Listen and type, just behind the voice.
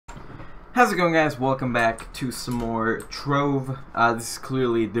How's it going, guys? Welcome back to some more Trove. This is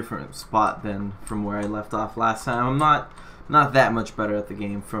clearly a different spot than from where I left off last time. I'm not that much better at the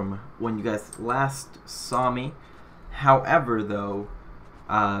game from when you guys last saw me. However, though,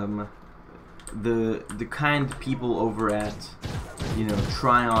 the kind people over at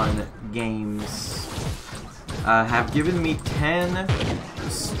Tryon Games have given me 10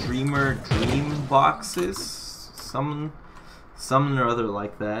 streamer dream boxes, something or other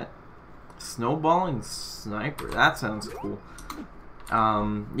like that. Snowballing sniper, that sounds cool.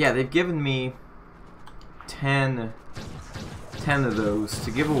 Yeah, they've given me 10 of those to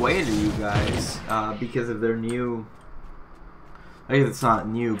give away to you guys because of their new, I guess it's not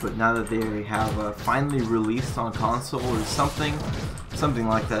new, but now that they have finally released on console or something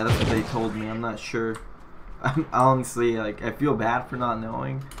like that. That's what they told me. I'm not sure. Honestly, like, I feel bad for not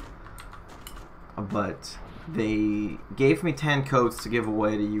knowing, but they gave me 10 codes to give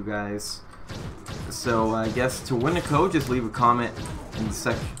away to you guys. So I guess to win a code, just leave a comment in the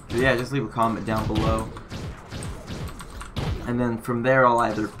section. Yeah, just leave a comment down below, and then from there I'll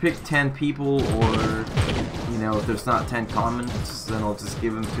either pick 10 people, or if there's not 10 comments, then I'll just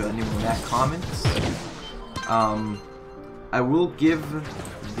give them to anyone that comments. I will give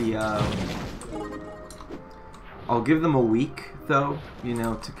the I'll give them a week though,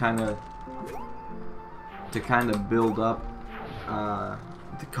 to kind of build up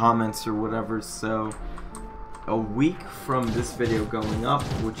the comments or whatever. So a week from this video going up,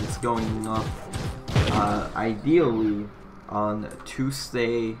 which is going up ideally on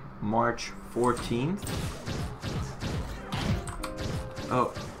Tuesday, March 14th.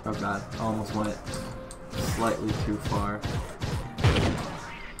 Oh god, I almost went slightly too far.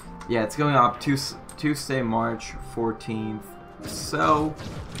 Yeah, it's going up Tuesday, March 14th. So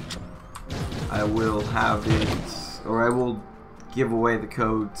I will have it, or I will give away the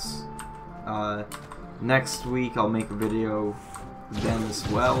codes next week. I'll make a video then as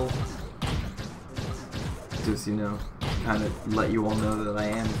well, just kind of let you all know that I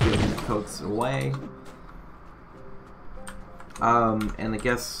am giving the codes away. And I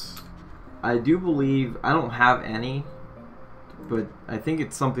guess I do believe I don't have any, but I think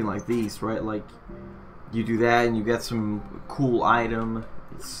it's something like these, right? Like, you do that and you get some cool item,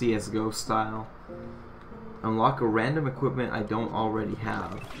 CS:GO style. Unlock a random equipment I don't already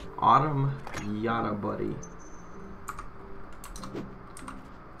have. Autumn Yada Buddy.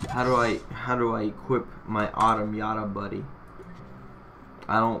 How do I equip my Autumn Yada Buddy?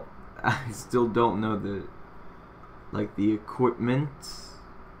 I still don't know the equipment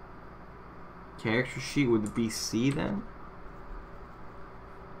character sheet. Would it be C then?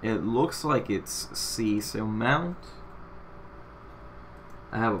 It looks like it's C, so mount.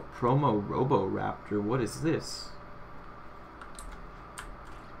 I have a promo Robo Raptor. What is this?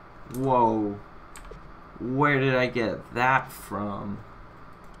 Whoa. Where did I get that from?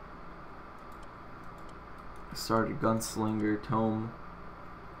 Started Gunslinger Tome.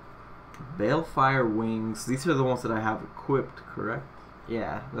 Balefire Wings. These are the ones that I have equipped, correct?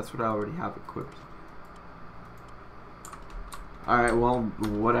 Yeah, that's what I already have equipped. Alright, well,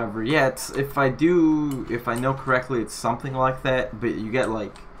 whatever. Yeah, it's, if I know correctly, it's something like that, but you get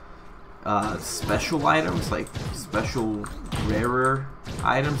like special items, like special rarer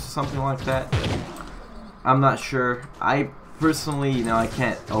items, something like that. I'm not sure. I personally, I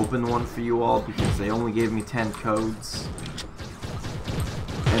can't open one for you all because they only gave me 10 codes,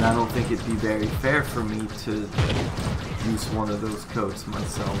 and I don't think it'd be very fair for me to use one of those codes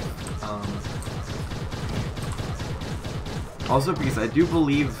myself. Also, because I do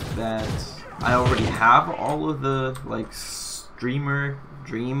believe that I already have all of the like streamer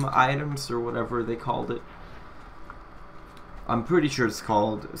dream items or whatever they called it. I'm pretty sure it's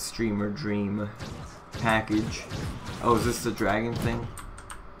called streamer dream package. Oh, is this the dragon thing?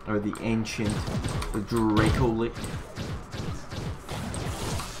 Or the ancient, the Dracolic?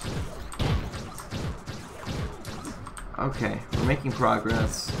 Okay, we're making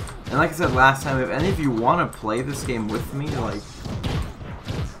progress. And like I said last time, if any of you want to play this game with me, like,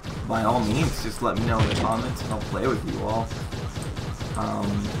 by all means, just let me know in the comments and I'll play with you all.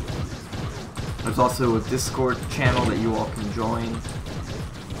 There's also a Discord channel that you all can join.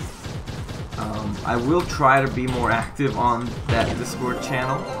 I will try to be more active on that Discord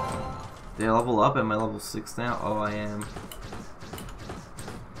channel. Did I level up? Am I level 6 now? Oh, I am.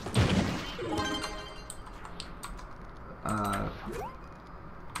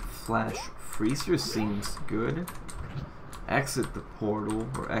 Flash Freezer seems good. Exit the portal,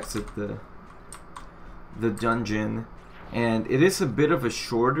 or exit the dungeon. And it is a bit of a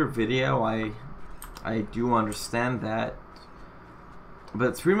shorter video. I do understand that. But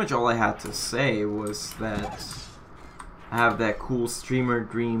it's pretty much all I had to say was that I have that cool streamer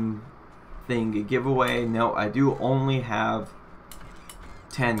dream thing, a giveaway. No, I do only have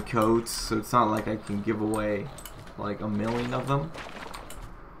 10 codes, so it's not like I can give away like a million of them,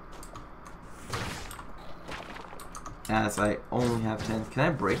 as I only have 10. Can I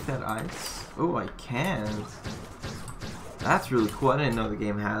break that ice? Oh, I can. That's really cool. I didn't know the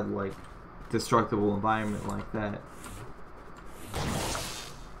game had like destructible environment like that.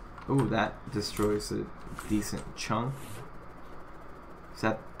 Oh, that destroys a decent chunk. Is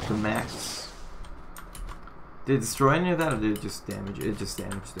that the max? Did it destroy any of that, or did it just damage it? It just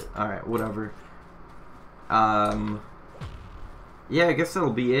damaged it. Alright, whatever. Yeah, I guess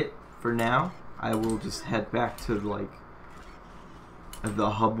that'll be it for now. I will just head back to, like,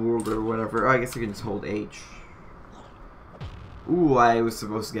 the hub world or whatever. Oh, I guess I can just hold H. Ooh, I was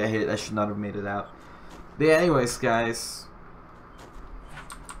supposed to get hit. I should not have made it out. But yeah, anyways, guys.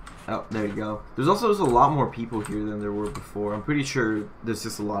 Oh, there you go. There's a lot more people here than there were before. I'm pretty sure there's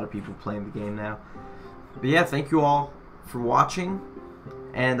just a lot of people playing the game now. But yeah, thank you all for watching,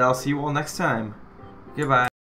 and I'll see you all next time. Goodbye.